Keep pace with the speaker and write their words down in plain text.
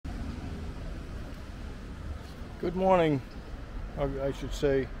Good morning, I should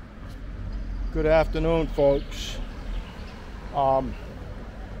say. Good afternoon, folks.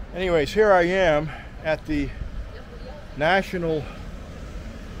 Anyways, here I am at the National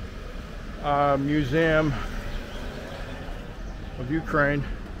Museum of Ukraine,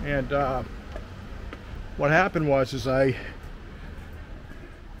 and what happened was I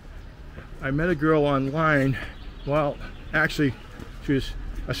met a girl online. Well, actually, she was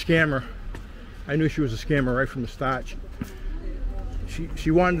a scammer. I knew she was a scammer right from the start.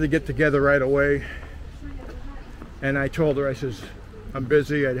 She wanted to get together right away, and I told her, I says, I'm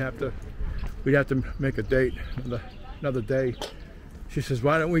busy. we'd have to make a date another day. She says,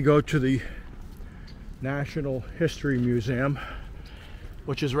 why don't we go to the National History Museum,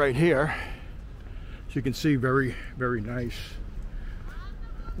 which is right here. As you can see, very, very nice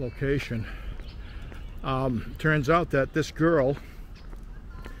location. Turns out that this girl,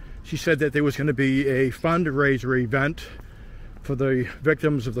 she said that there was going to be a fundraiser event for the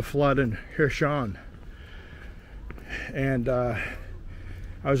victims of the flood in Kherson. And I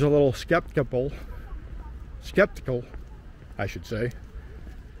was a little skeptical, I should say.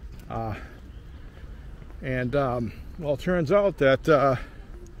 Well, it turns out that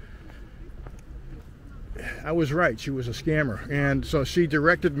I was right. She was a scammer. And so she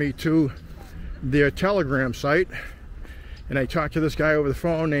directed me to their Telegram site. And I talked to this guy over the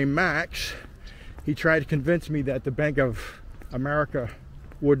phone named Max. He tried to convince me that the Bank of America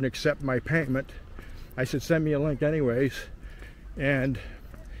wouldn't accept my payment. I said, send me a link anyways. And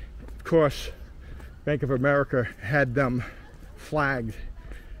of course, Bank of America had them flagged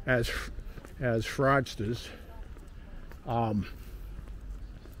as fraudsters. And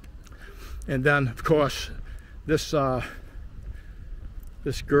then, of course, this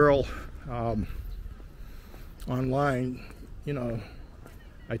girl online, you know,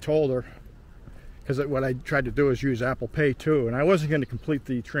 I told her, because what I tried to do is use Apple Pay too, and I wasn't going to complete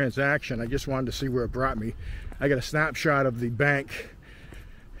the transaction. I just wanted to see where it brought me. I got a snapshot of the bank,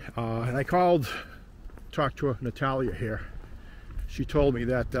 and I talked to Natalia here. She told me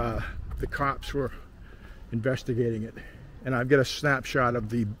that the cops were investigating it, and I've got a snapshot of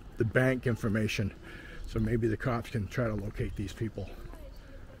the bank information, so maybe the cops can try to locate these people.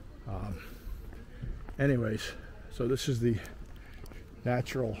 Anyways, so this is the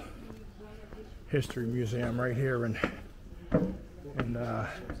Natural History Museum right here in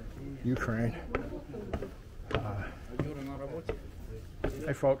Ukraine.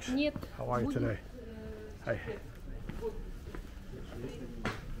 Hi folks, how are you today? Hi.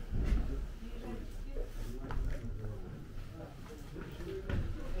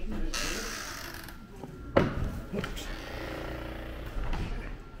 Oops.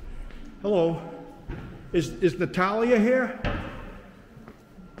 Hello. Is Natalia here?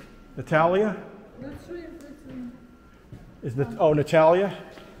 Natalia? Is that, oh, Natalia?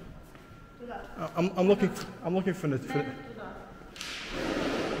 I'm looking for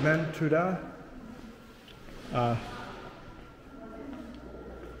Men Tuda.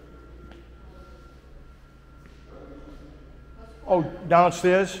 Oh,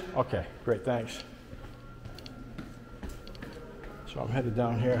 downstairs? Okay, great, thanks. So I'm headed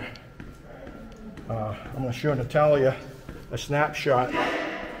down here. I'm going to show Natalia a snapshot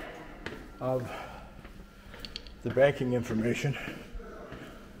of the banking information.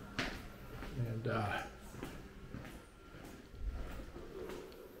 And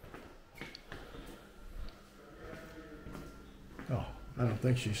oh, I don't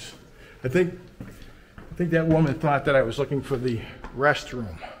think she's, I think that woman thought that I was looking for the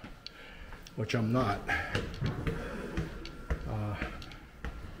restroom, which I'm not.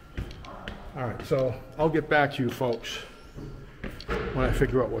 All right, so I'll get back to you folks when I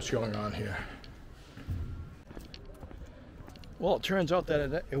figure out what's going on here. Well, it turns out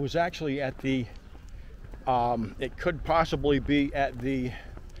that it was actually at the, it could possibly be at the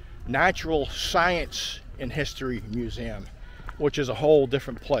Natural Science and History Museum, which is a whole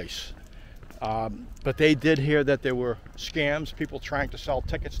different place. But they did hear that there were scams, people trying to sell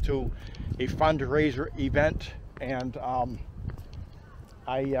tickets to a fundraiser event, and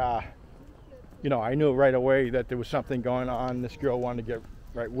you know, I knew right away that there was something going on. This girl wanted to get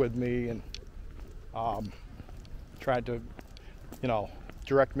right with me and tried to, you know,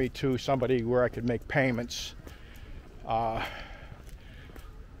 direct me to somebody where I could make payments, you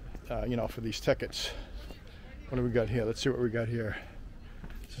know, for these tickets. What do we got here? Let's see what we got here.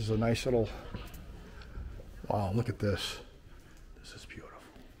 This is a nice little, wow, look at this. This is beautiful.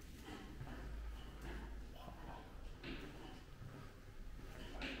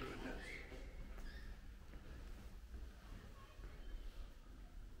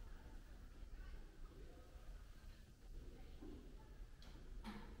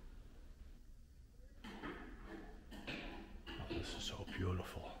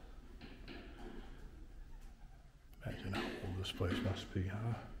 place must be,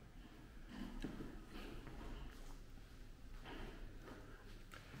 huh?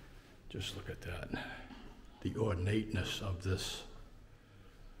 Just look at that. The ornateness of this.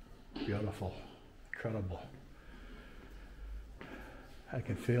 Beautiful, incredible. I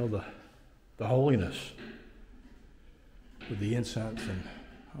can feel the holiness with the incense and,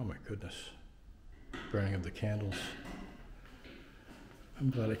 oh my goodness, burning of the candles.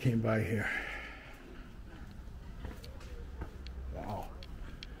 I'm glad I came by here. Wow,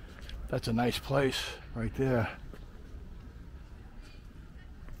 that's a nice place right there.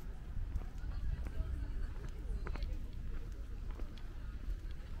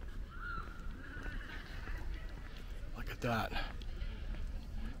 Look at that.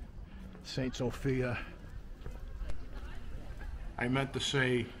 Saint Sophia. I meant to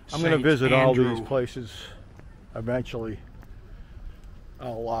say I'm going to visit Andrew. All these places eventually.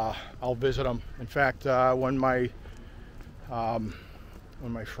 I'll visit them. In fact, when my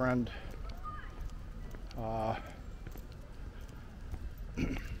friend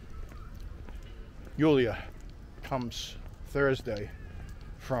Yulia comes Thursday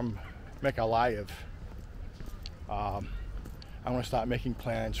from Mykolaiv, I'm going to start making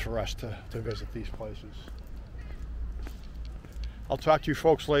plans for us to visit these places. I'll talk to you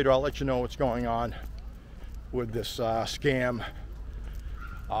folks later. I'll let you know what's going on with this scam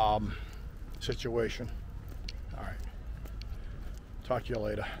situation. All right. Talk to you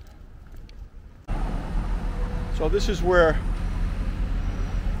later. So this is where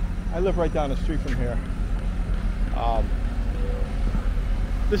I live, right down the street from here.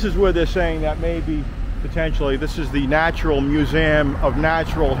 This is where they're saying that maybe potentially this is the Natural Museum of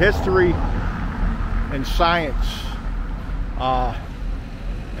Natural History and Science.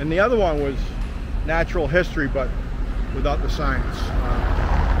 And the other one was natural history, but without the science.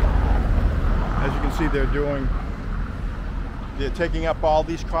 As you can see, they're taking up all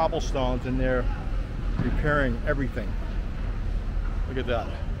these cobblestones and they're repairing everything. Look at that.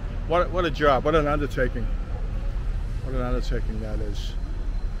 What a job, what an undertaking. What an undertaking that is.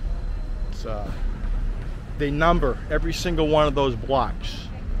 It's, they number every single one of those blocks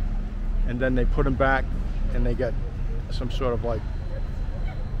and then they put them back and they get some sort of like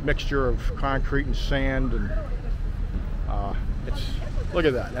mixture of concrete and sand, and look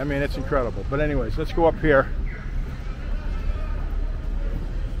at that. I mean, it's incredible. But anyways, let's go up here.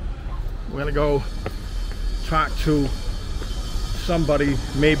 We're gonna go talk to somebody.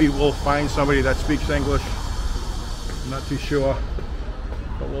 Maybe we'll find somebody that speaks English. I'm not too sure,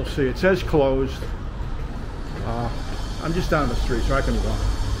 but we'll see. It says closed. I'm just down the street, so I can walk.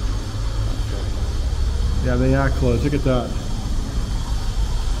 Yeah, they are closed. Look at that.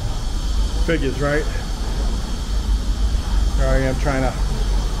 Figures, right? Here I am trying to...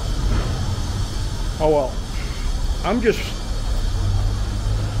 Oh well. I'm just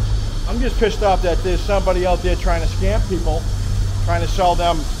pissed off that there's somebody out there trying to scam people, trying to sell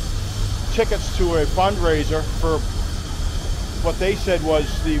them tickets to a fundraiser for what they said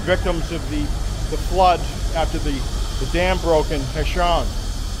was the victims of the flood after the dam broke in Heshon.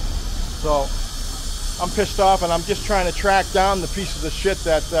 So I'm pissed off, and I'm just trying to track down the pieces of shit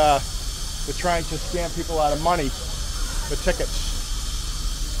that they're trying to scam people out of money for tickets.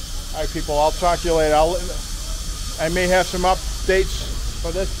 All right, people, I'll talk to you later. I may have some updates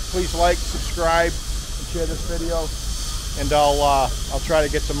for this. Please like, subscribe, and share this video, and I'll try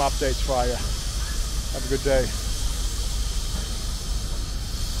to get some updates for you. Have a good day.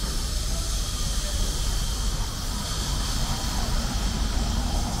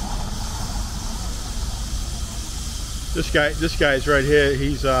 This guy's right here.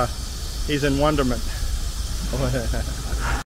 He's in wonderment.